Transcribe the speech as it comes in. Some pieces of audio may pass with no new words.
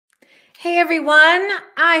Hey everyone,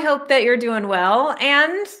 I hope that you're doing well.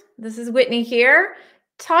 And this is Whitney here,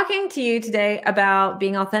 talking to you today about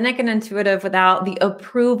being authentic and intuitive without the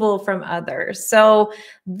approval from others. So,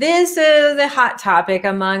 this is a hot topic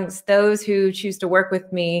amongst those who choose to work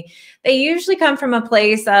with me. They usually come from a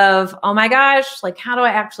place of, oh my gosh, like, how do I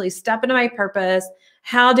actually step into my purpose?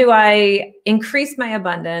 How do I increase my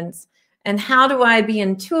abundance? And how do I be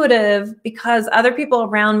intuitive because other people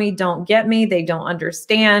around me don't get me, they don't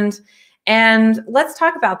understand. And let's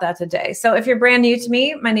talk about that today. So if you're brand new to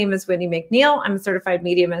me, my name is Whitney McNeil. I'm a certified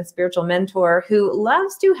medium and spiritual mentor who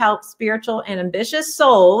loves to help spiritual and ambitious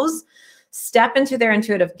souls step into their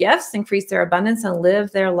intuitive gifts, increase their abundance, and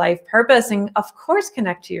live their life purpose. And of course,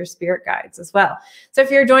 connect to your spirit guides as well. So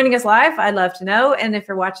if you're joining us live, I'd love to know. And if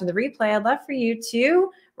you're watching the replay, I'd love for you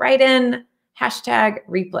to write in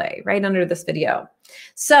 #replay right under this video.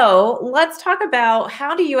 So let's talk about,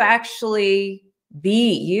 how do you actually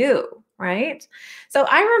be you? Right? So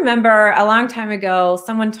I remember a long time ago,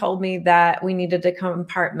 someone told me that we needed to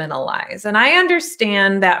compartmentalize. And I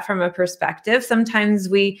understand that from a perspective. Sometimes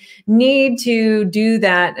we need to do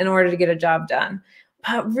that in order to get a job done.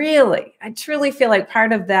 But really, I truly feel like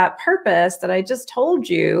part of that purpose that I just told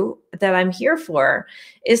you that I'm here for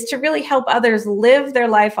is to really help others live their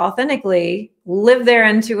life authentically, live their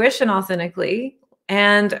intuition authentically,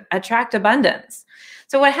 and attract abundance.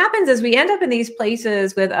 So what happens is we end up in these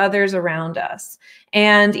places with others around us.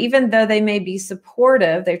 And even though they may be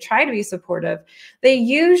supportive, they try to be supportive, they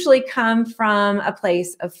usually come from a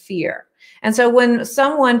place of fear. And so when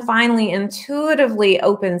someone finally intuitively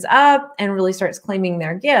opens up and really starts claiming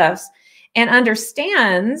their gifts and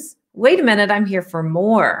understands, wait a minute, I'm here for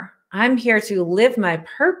more. I'm here to live my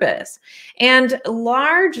purpose. And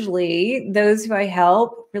largely, those who I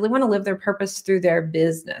help really want to live their purpose through their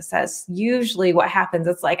business. That's usually what happens.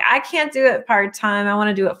 It's like, I can't do it part-time. I want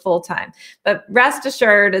to do it full-time. But rest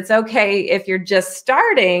assured, it's okay if you're just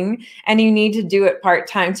starting and you need to do it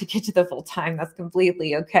part-time to get to the full-time. That's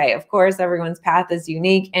completely okay. Of course, everyone's path is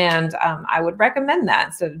unique, and I would recommend that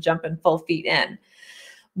instead of jumping full feet in.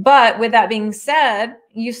 But with that being said,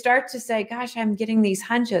 you start to say, gosh, I'm getting these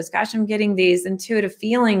hunches. Gosh, I'm getting these intuitive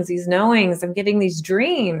feelings, these knowings. I'm getting these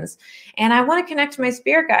dreams. And I want to connect to my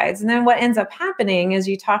spirit guides. And then what ends up happening is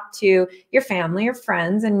you talk to your family or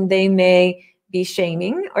friends, and they may be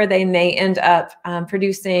shaming, or they may end up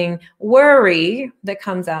producing worry that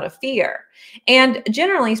comes out of fear. And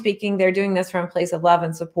generally speaking, they're doing this from a place of love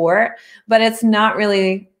and support, but it's not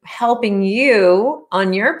really helping you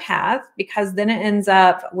on your path, because then it ends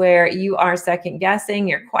up where you are second guessing,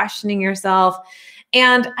 you're questioning yourself.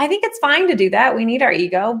 And I think it's fine to do that. We need our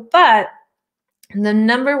ego. But the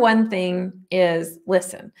number one thing is,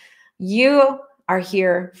 listen, you are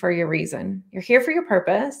here for your reason. You're here for your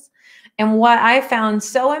purpose. And what I found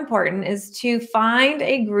so important is to find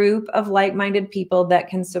a group of like-minded people that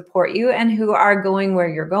can support you and who are going where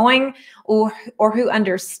you're going, or who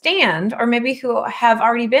understand, or maybe who have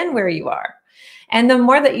already been where you are. And the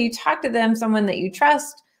more that you talk to them, someone that you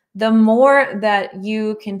trust, the more that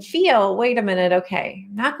you can feel, wait a minute, okay,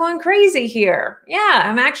 I'm not going crazy here. Yeah,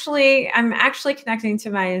 I'm actually connecting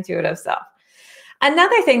to my intuitive self.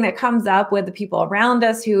 Another thing that comes up with the people around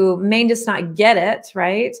us who may just not get it,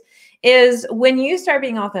 right, is when you start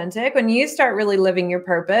being authentic, when you start really living your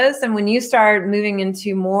purpose, and when you start moving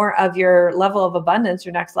into more of your level of abundance,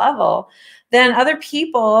 your next level, then other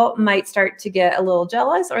people might start to get a little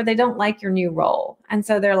jealous, or they don't like your new role. And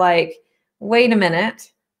so they're like, wait a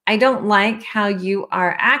minute, I don't like how you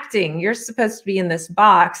are acting. You're supposed to be in this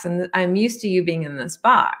box, and I'm used to you being in this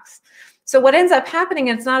box. So what ends up happening,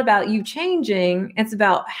 it's not about you changing, it's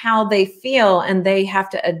about how they feel, and they have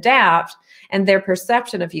to adapt, and their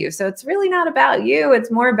perception of you. So it's really not about you.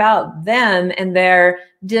 It's more about them and their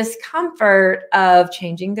discomfort of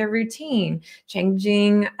changing their routine,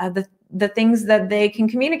 changing the things that they can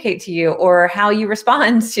communicate to you, or how you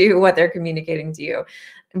respond to what they're communicating to you.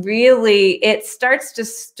 Really, it starts to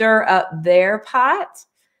stir up their pot,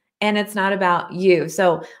 and it's not about you.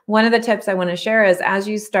 So one of the tips I want to share is, as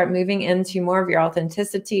you start moving into more of your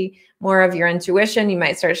authenticity, more of your intuition, you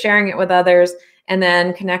might start sharing it with others, and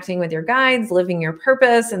then connecting with your guides, living your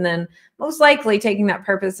purpose, and then most likely taking that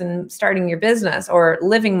purpose and starting your business, or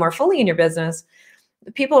living more fully in your business.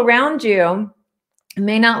 The people around you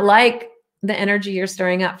may not like the energy you're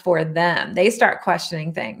stirring up for them. They start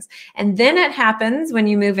questioning things. And then it happens when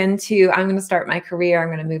you move into, I'm going to start my career, I'm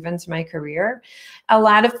going to move into my career. A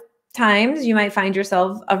lot of times you might find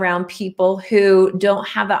yourself around people who don't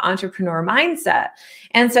have that entrepreneur mindset.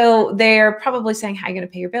 And so they're probably saying, how are you going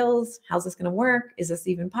to pay your bills? How's this going to work? Is this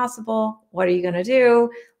even possible? What are you going to do?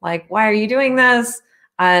 Like, why are you doing this?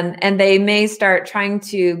 And they may start trying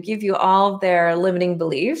to give you all of their limiting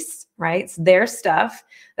beliefs, right? It's their stuff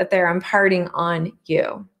that they're imparting on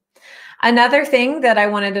you. Another thing that I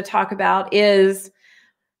wanted to talk about is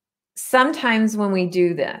sometimes when we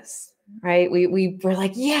do this, right? We're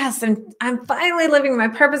like, yes, I'm finally living my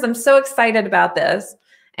purpose. I'm so excited about this.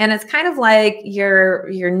 And it's kind of like you're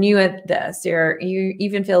new at this. You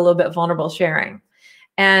even feel a little bit vulnerable sharing.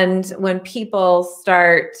 And when people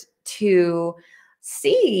start to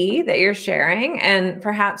see that you're sharing and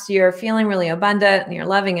perhaps you're feeling really abundant and you're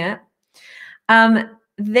loving it,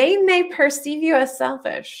 they may perceive you as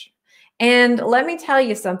selfish. And let me tell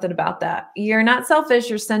you something about that. You're not selfish,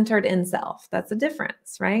 you're centered in self. That's a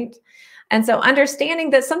difference, right? And so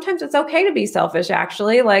understanding that sometimes it's okay to be selfish,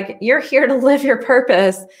 actually, like you're here to live your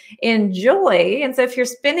purpose in joy. And so if you're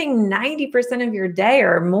spending 90% of your day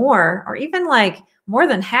or more, or even like more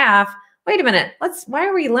than half, wait a minute, why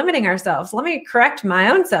are we limiting ourselves? Let me correct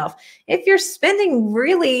my own self. If you're spending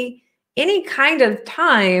really any kind of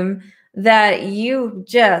time that you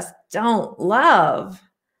just don't love,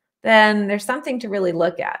 then there's something to really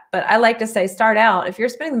look at. But I like to say, start out, if you're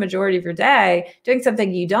spending the majority of your day doing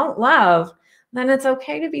something you don't love, then it's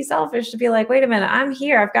okay to be selfish, to be like, wait a minute, I'm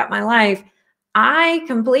here, I've got my life. I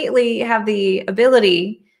completely have the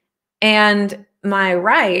ability and my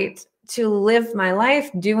right to live my life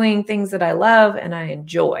doing things that I love and I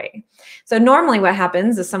enjoy. So normally what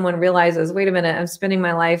happens is someone realizes, wait a minute, I'm spending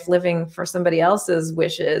my life living for somebody else's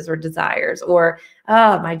wishes or desires, or,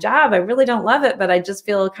 oh, my job, I really don't love it, but I just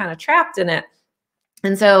feel kind of trapped in it.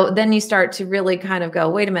 And so then you start to really kind of go,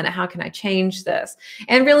 wait a minute, how can I change this?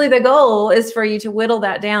 And really the goal is for you to whittle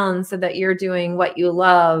that down so that you're doing what you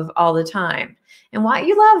love all the time. And what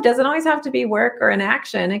you love doesn't always have to be work or an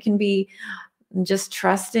action. It can be just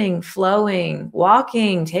trusting, flowing,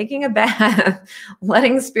 walking, taking a bath,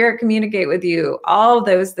 letting spirit communicate with you, all of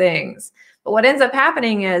those things. But what ends up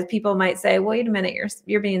happening is people might say, wait a minute,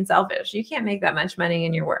 you're being selfish. You can't make that much money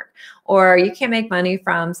in your work, or you can't make money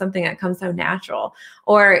from something that comes so natural,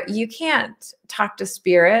 or you can't talk to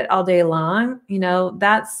spirit all day long. You know,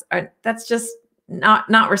 that's just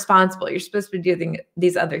not responsible. You're supposed to be doing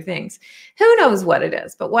these other things. Who knows what it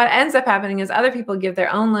is? But what ends up happening is other people give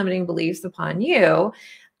their own limiting beliefs upon you.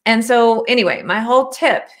 And so anyway, my whole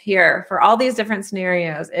tip here for all these different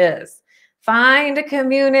scenarios is find a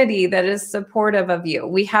community that is supportive of you.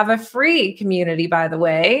 We have a free community, by the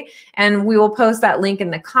way, and we will post that link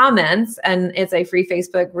in the comments. And it's a free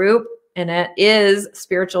Facebook group. And it is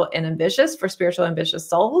Spiritual and Ambitious, for spiritual ambitious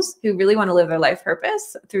souls who really want to live their life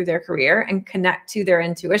purpose through their career and connect to their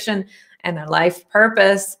intuition and their life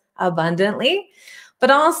purpose abundantly,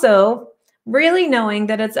 but also really knowing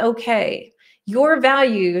that it's okay. Your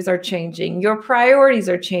values are changing. Your priorities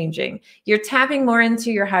are changing. You're tapping more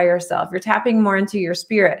into your higher self. You're tapping more into your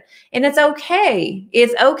spirit. And it's okay.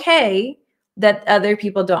 It's okay that other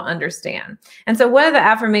people don't understand. And so one of the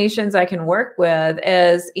affirmations I can work with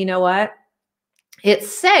is, you know what?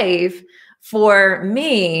 It's safe for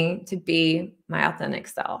me to be my authentic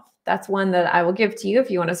self. That's one that I will give to you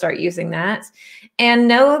if you want to start using that. And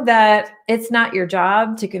know that it's not your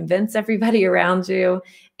job to convince everybody around you.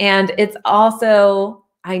 And it's also,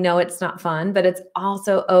 I know it's not fun, but it's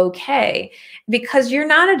also okay because you're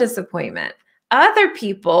not a disappointment. Other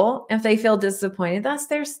people, if they feel disappointed, that's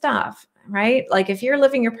their stuff, right? Like if you're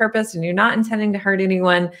living your purpose and you're not intending to hurt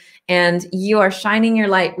anyone and you are shining your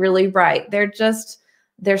light really bright,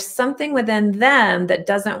 there's something within them that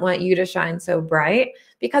doesn't want you to shine so bright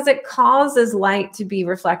because it causes light to be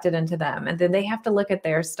reflected into them. And then they have to look at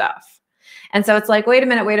their stuff. And so it's like, wait a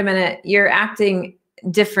minute, you're acting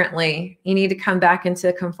differently. You need to come back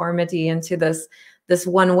into conformity, into this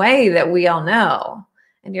one way that we all know.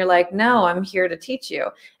 And you're like, no, I'm here to teach you.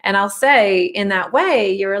 And I'll say in that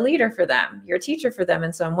way, you're a leader for them. You're a teacher for them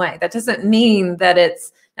in some way. That doesn't mean that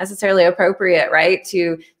it's necessarily appropriate, right,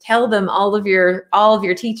 to tell them all of your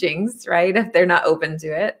teachings, right, if they're not open to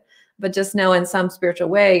it. But just know in some spiritual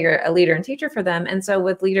way, you're a leader and teacher for them. And so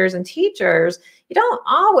with leaders and teachers, you don't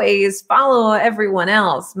always follow everyone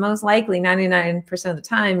else. Most likely 99% of the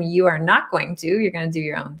time, you are not going to. You're going to do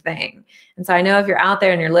your own thing. And so I know if you're out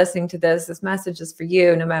there and you're listening to this message is for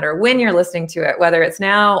you, no matter when you're listening to it, whether it's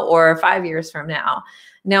now or 5 years from now,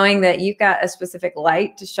 knowing that you've got a specific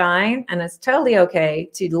light to shine, and it's totally okay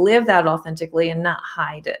to live that authentically and not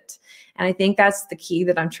hide it. And I think that's the key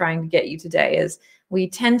that I'm trying to get you today is we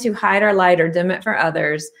tend to hide our light or dim it for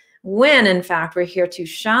others when in fact we're here to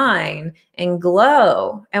shine and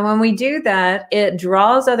glow. And when we do that, it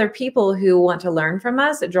draws other people who want to learn from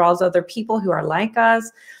us. It draws other people who are like us.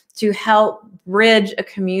 to help bridge a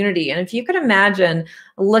community. And if you could imagine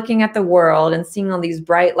looking at the world and seeing all these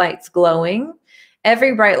bright lights glowing,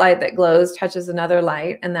 every bright light that glows touches another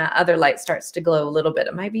light, and that other light starts to glow a little bit.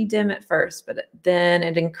 It might be dim at first, but then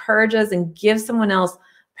it encourages and gives someone else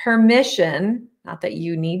permission, not that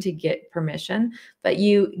you need to get permission, but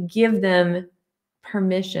you give them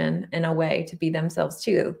permission in a way to be themselves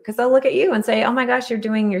too, because they'll look at you and say, oh my gosh, you're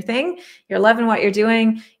doing your thing. You're loving what you're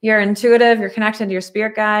doing. You're intuitive. You're connected to your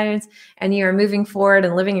spirit guides, and you're moving forward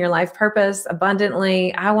and living your life purpose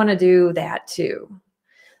abundantly. I want to do that too.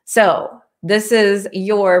 So this is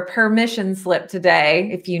your permission slip today,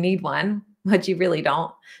 if you need one, but you really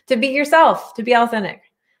don't, to be yourself, to be authentic.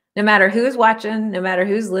 No matter who's watching, no matter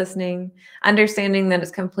who's listening, understanding that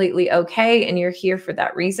it's completely okay and you're here for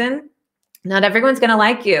that reason. Not everyone's going to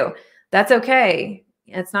like you. That's okay.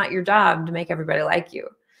 It's not your job to make everybody like you.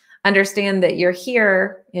 Understand that you're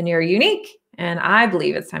here and you're unique, and I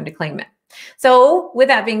believe it's time to claim it. So with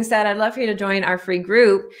that being said, I'd love for you to join our free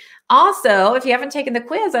group. Also, if you haven't taken the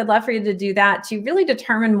quiz, I'd love for you to do that to really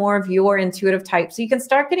determine more of your intuitive type, so you can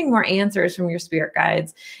start getting more answers from your spirit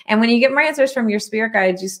guides. And when you get more answers from your spirit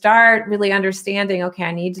guides, you start really understanding, okay,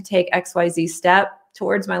 I need to take XYZ step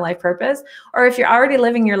towards my life purpose. Or if you're already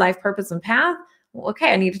living your life purpose and path, well,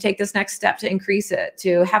 okay, I need to take this next step to increase it,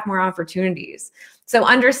 to have more opportunities. So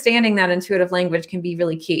understanding that intuitive language can be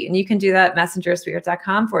really key. And you can do that at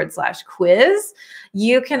messengerspirit.com/quiz.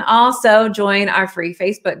 You can also join our free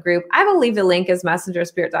Facebook group. I will leave the link as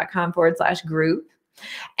messengerspirit.com/group.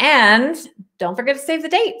 And don't forget to save the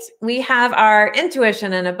date. We have our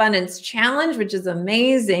Intuition and Abundance Challenge, which is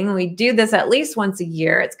amazing. We do this at least once a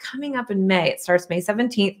year. It's coming up in May. It starts May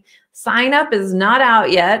 17th. Sign up is not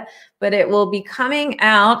out yet, but it will be coming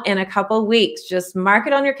out in a couple weeks. Just mark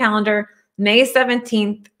it on your calendar, May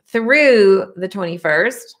 17th through the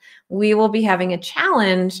 21st. We will be having a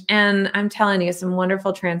challenge, and I'm telling you, some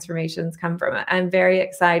wonderful transformations come from it. I'm very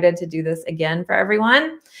excited to do this again for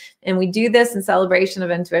everyone. And we do this in celebration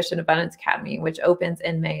of Intuition Abundance Academy, which opens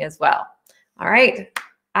in May as well. All right.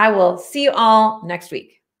 I will see you all next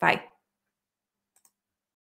week. Bye.